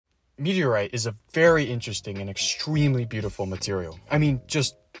Meteorite is a very interesting and extremely beautiful material. I mean,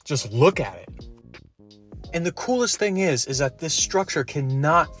 just look at it. And the coolest thing is that this structure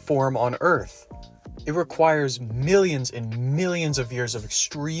cannot form on Earth. It requires millions and millions of years of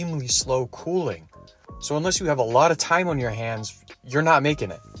extremely slow cooling. So unless you have a lot of time on your hands, you're not making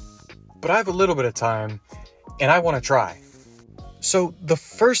it. But I have a little bit of time, and I want to try. So the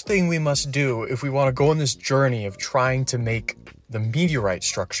first thing we must do if we want to go on this journey of trying to make the meteorite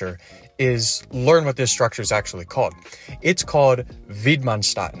structure is learn what this structure is actually called. It's called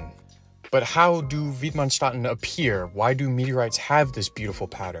widmanstatten. But how do widmanstatten appear? Why do meteorites have this beautiful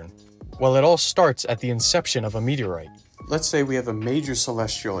pattern? Well, it all starts at the inception of a meteorite. Let's say we have a major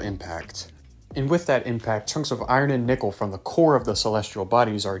celestial impact. And with that impact, chunks of iron and nickel from the core of the celestial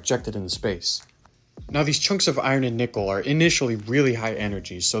bodies are ejected into space. Now, these chunks of iron and nickel are initially really high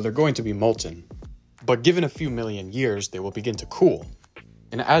energy, so they're going to be molten. But given a few million years, they will begin to cool.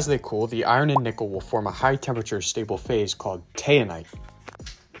 And as they cool, the iron and nickel will form a high temperature stable phase called taenite.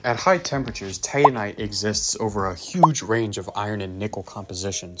 At high temperatures, taenite exists over a huge range of iron and nickel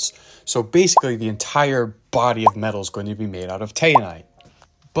compositions. So basically the entire body of metal is going to be made out of taenite.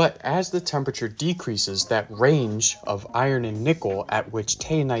 But as the temperature decreases, that range of iron and nickel at which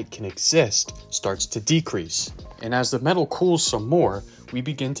taenite can exist starts to decrease. And as the metal cools some more, we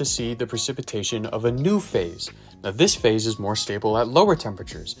begin to see the precipitation of a new phase. Now this phase is more stable at lower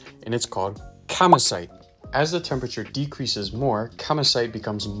temperatures, and it's called kamacite. As the temperature decreases more, kamacite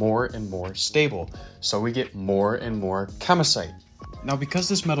becomes more and more stable, so we get more and more kamacite. Now because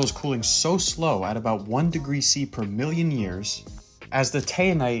this metal is cooling so slow at about 1 degree C per million years, as the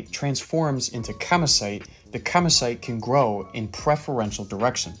taenite transforms into kamacite, the kamacite can grow in preferential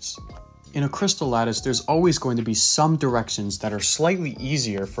directions. In a crystal lattice, there's always going to be some directions that are slightly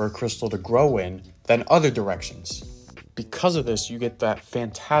easier for a crystal to grow in than other directions. Because of this, you get that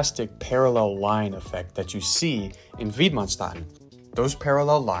fantastic parallel line effect that you see in widmanstatten. Those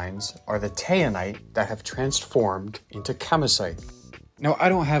parallel lines are the taenite that have transformed into kamacite. Now, I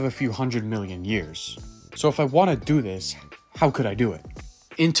don't have a few 100 million years, so if I want to do this, how could I do it?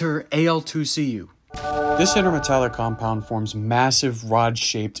 Enter Al2Cu. This intermetallic compound forms massive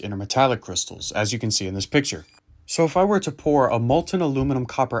rod-shaped intermetallic crystals, as you can see in this picture. So if I were to pour a molten aluminum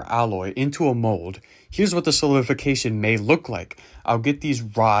copper alloy into a mold, here's what the solidification may look like. I'll get these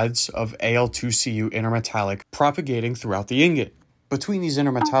rods of Al2Cu intermetallic propagating throughout the ingot. Between these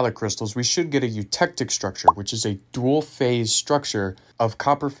intermetallic crystals, we should get a eutectic structure, which is a dual-phase structure of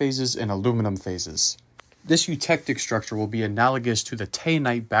copper phases and aluminum phases. This eutectic structure will be analogous to the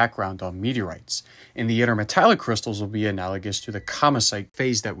taenite background on meteorites, and the intermetallic crystals will be analogous to the kamacite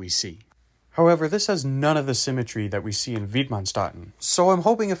phase that we see. However, this has none of the symmetry that we see in widmanstatten, so I'm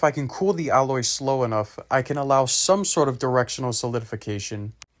hoping if I can cool the alloy slow enough, I can allow some sort of directional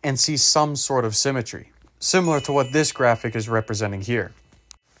solidification and see some sort of symmetry, similar to what this graphic is representing here.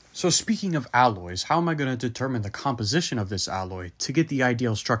 So speaking of alloys, how am I going to determine the composition of this alloy to get the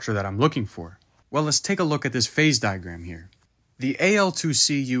ideal structure that I'm looking for? Well, let's take a look at this phase diagram here. The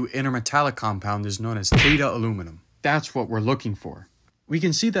Al2Cu intermetallic compound is known as theta aluminum. That's what we're looking for. We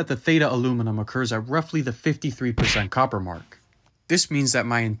can see that the theta aluminum occurs at roughly the 53% copper mark. This means that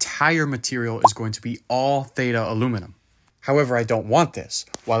my entire material is going to be all theta aluminum. However, I don't want this.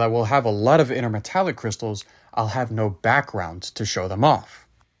 While I will have a lot of intermetallic crystals, I'll have no background to show them off.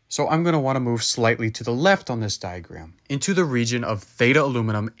 So I'm going to want to move slightly to the left on this diagram, into the region of theta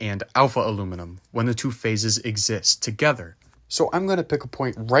aluminum and alpha aluminum, when the two phases exist together. So I'm going to pick a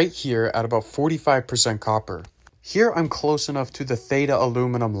point right here at about 45% copper. Here I'm close enough to the theta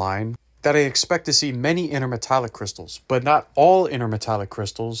aluminum line that I expect to see many intermetallic crystals, but not all intermetallic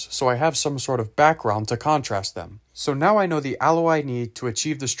crystals, so I have some sort of background to contrast them. So now I know the alloy I need to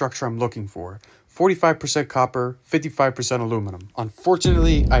achieve the structure I'm looking for. 45% copper, 55% aluminum.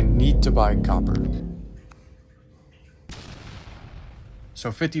 Unfortunately, I need to buy copper.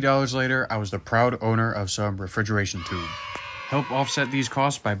 So $50 later, I was the proud owner of some refrigeration tube. Help offset these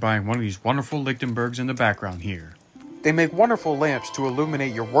costs by buying one of these wonderful Lichtenbergs in the background here. They make wonderful lamps to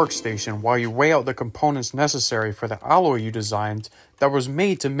illuminate your workstation while you weigh out the components necessary for the alloy you designed that was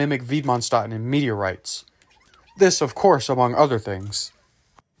made to mimic widmanstatten and meteorites. This, of course, among other things.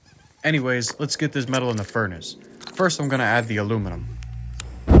 Anyways, let's get this metal in the furnace. First, I'm going to add the aluminum.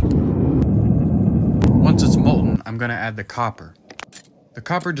 Once it's molten, I'm going to add the copper. The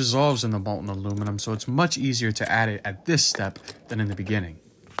copper dissolves in the molten aluminum, so it's much easier to add it at this step than in the beginning.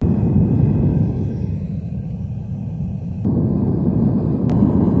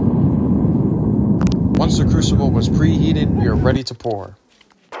 Once the crucible was preheated, we are ready to pour.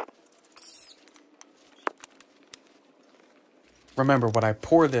 Remember, when I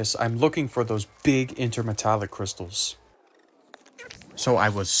pour this, I'm looking for those big intermetallic crystals. So I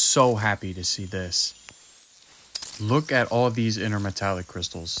was so happy to see this. Look at all these intermetallic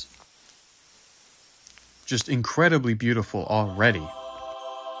crystals. Just incredibly beautiful already.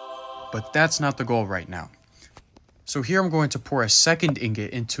 But that's not the goal right now. So here I'm going to pour a second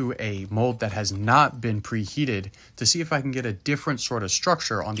ingot into a mold that has not been preheated to see if I can get a different sort of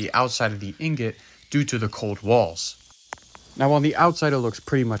structure on the outside of the ingot due to the cold walls. Now on the outside it looks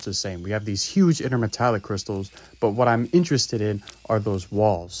pretty much the same. We have these huge intermetallic crystals, but what I'm interested in are those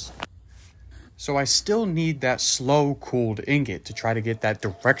walls. So I still need that slow cooled ingot to try to get that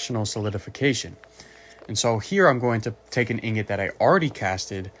directional solidification. And so here I'm going to take an ingot that I already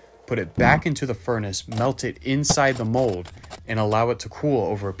casted, put it back into the furnace, melt it inside the mold, and allow it to cool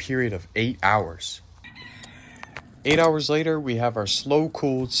over a period of 8 hours. 8 hours later, we have our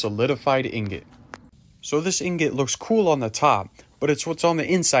slow-cooled, solidified ingot. So this ingot looks cool on the top, but it's what's on the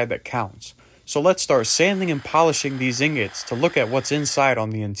inside that counts. So let's start sanding and polishing these ingots to look at what's inside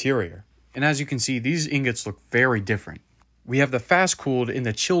on the interior. And as you can see, these ingots look very different. We have the fast-cooled in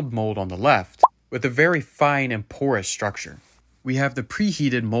the chilled mold on the left, with a very fine and porous structure. We have the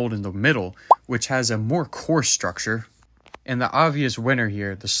preheated mold in the middle, which has a more coarse structure. And the obvious winner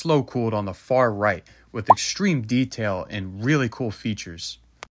here, the slow cooled on the far right, with extreme detail and really cool features.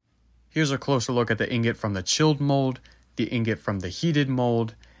 Here's a closer look at the ingot from the chilled mold, the ingot from the heated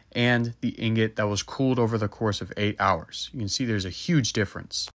mold, and the ingot that was cooled over the course of 8 hours. You can see there's a huge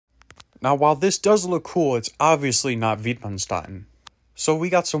difference. Now while this does look cool, it's obviously not widmanstatten. So we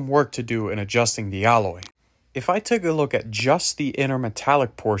got some work to do in adjusting the alloy. If I take a look at just the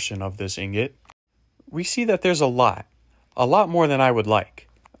intermetallic portion of this ingot, we see that there's a lot more than I would like.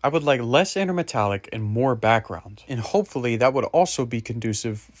 I would like less intermetallic and more background. And hopefully that would also be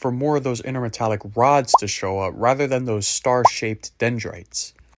conducive for more of those intermetallic rods to show up rather than those star-shaped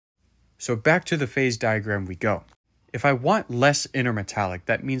dendrites. So back to the phase diagram we go. If I want less intermetallic,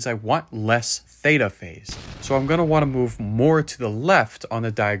 that means I want less theta phase. So I'm going to want to move more to the left on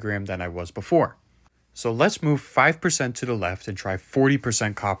the diagram than I was before. So let's move 5% to the left and try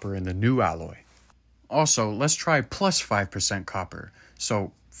 40% copper in the new alloy. Also, let's try plus 5% copper,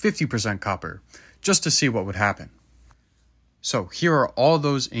 so 50% copper, just to see what would happen. So here are all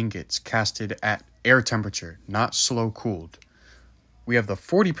those ingots casted at air temperature, not slow cooled. We have the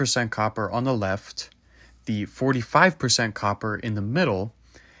 40% copper on the left, the 45% copper in the middle,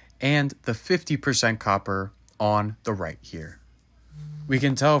 and the 50% copper on the right here. We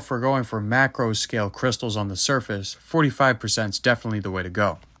can tell if we're going for macro scale crystals on the surface, 45% is definitely the way to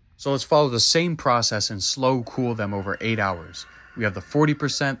go. So let's follow the same process and slow cool them over 8 hours. We have the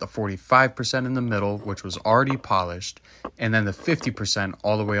 40%, the 45% in the middle, which was already polished, and then the 50%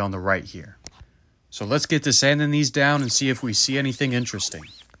 all the way on the right here. So let's get to sanding these down and see if we see anything interesting.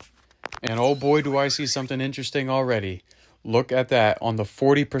 And oh boy, do I see something interesting already. Look at that on the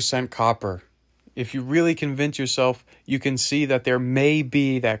 40% copper. If you really convince yourself, you can see that there may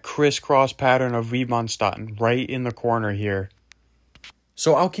be that crisscross pattern of widmanstatten right in the corner here.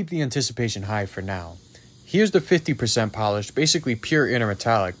 So I'll keep the anticipation high for now. Here's the 50% polished, basically pure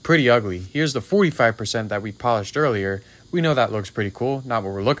intermetallic, pretty ugly. Here's the 45% that we polished earlier. We know that looks pretty cool, not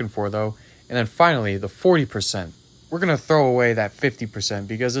what we're looking for though. And then finally, the 40%. We're going to throw away that 50%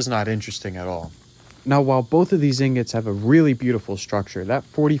 because it's not interesting at all. Now, while both of these ingots have a really beautiful structure, that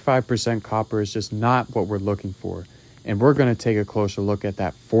 45% copper is just not what we're looking for. And we're going to take a closer look at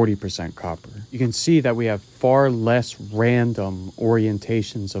that 40% copper. You can see that we have far less random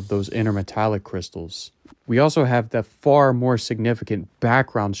orientations of those intermetallic crystals. We also have the far more significant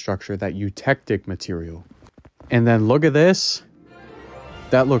background structure, that eutectic material. And then look at this.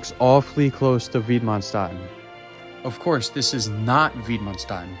 That looks awfully close to widmanstatten. Of course, this is not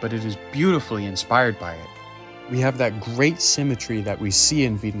widmanstatten, but it is beautifully inspired by it. We have that great symmetry that we see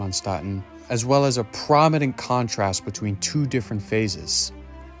in widmanstatten, as well as a prominent contrast between two different phases.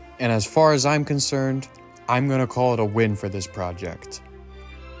 And as far as I'm concerned, I'm going to call it a win for this project.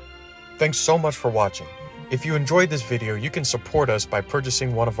 Thanks so much for watching. If you enjoyed this video, you can support us by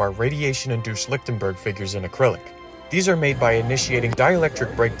purchasing one of our radiation-induced Lichtenberg figures in acrylic. These are made by initiating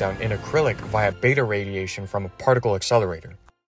dielectric breakdown in acrylic via beta radiation from a particle accelerator.